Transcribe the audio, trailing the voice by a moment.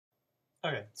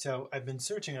Okay, so I've been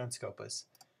searching on Scopus,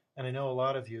 and I know a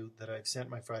lot of you that I've sent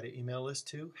my Friday email list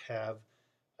to have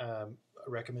a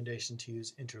recommendation to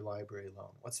use interlibrary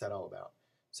loan. What's that all about?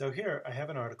 So here I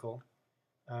have an article,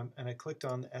 and I clicked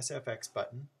on the SFX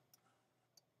button,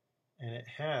 and it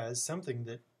has something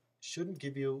that shouldn't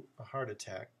give you a heart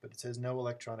attack, but it says no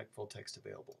electronic full text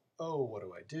available. Oh, what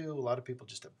do? A lot of people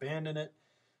just abandon it.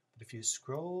 But if you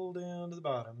scroll down to the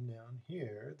bottom down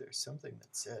here, there's something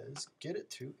that says get it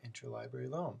through interlibrary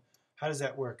loan. How does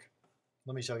that work?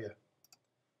 Let me show you.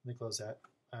 Let me close that.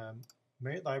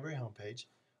 Marriott Library homepage.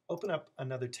 Open up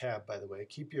another tab, by the way.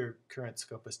 Keep your current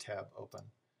Scopus tab open.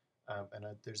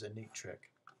 There's a neat trick.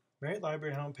 Marriott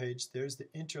Library homepage, there's the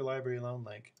interlibrary loan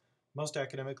link. Most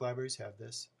academic libraries have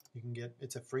this. You can get,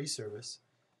 it's a free service.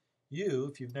 You,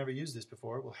 if you've never used this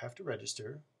before, will have to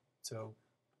register. So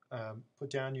put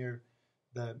down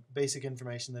the basic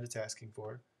information that it's asking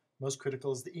for. Most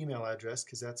critical is the email address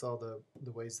because that's all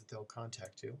the ways that they'll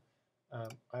contact you. I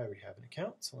already have an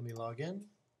account, so let me log in.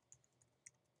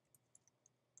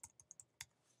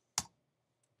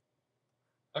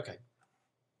 Okay,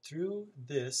 through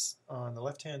this, on the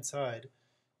left-hand side,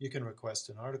 you can request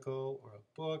an article or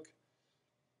a book.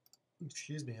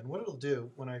 Excuse me, and what it'll do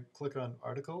when I click on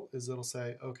article is it'll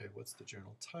say, okay, what's the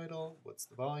journal title, what's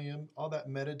the volume, all that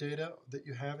metadata that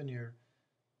you have in your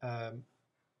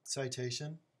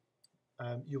citation,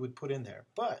 you would put in there.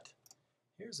 But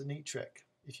here's a neat trick.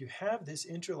 If you have this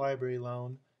interlibrary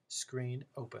loan screen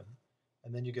open,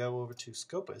 and then you go over to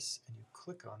Scopus and you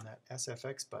click on that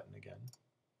SFX button again,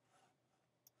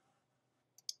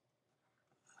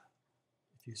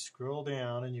 if you scroll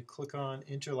down and you click on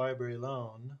interlibrary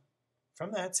loan,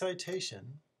 from that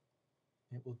citation,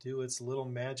 it will do its little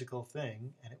magical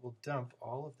thing and it will dump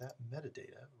all of that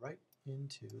metadata right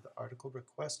into the article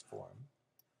request form,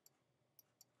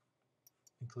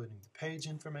 including the page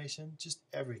information, just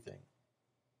everything.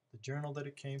 The journal that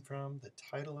it came from, the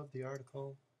title of the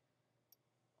article.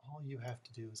 All you have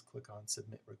to do is click on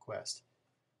Submit Request.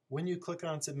 When you click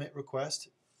on Submit Request,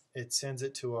 it sends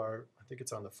it to our, I think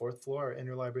it's on the 4th floor, our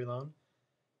interlibrary loan.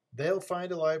 They'll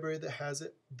find a library that has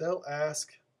it. They'll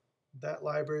ask, that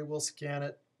library will scan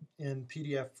it in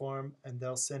PDF form, and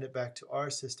they'll send it back to our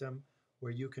system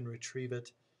where you can retrieve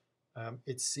it.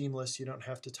 It's seamless. You don't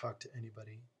have to talk to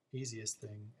anybody. Easiest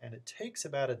thing. And it takes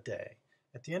about a day.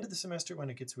 At the end of the semester, when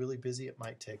it gets really busy, it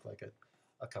might take like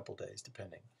a couple days,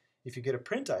 depending. If you get a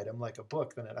print item like a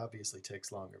book, then it obviously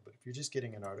takes longer. But if you're just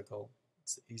getting an article,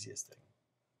 it's the easiest thing.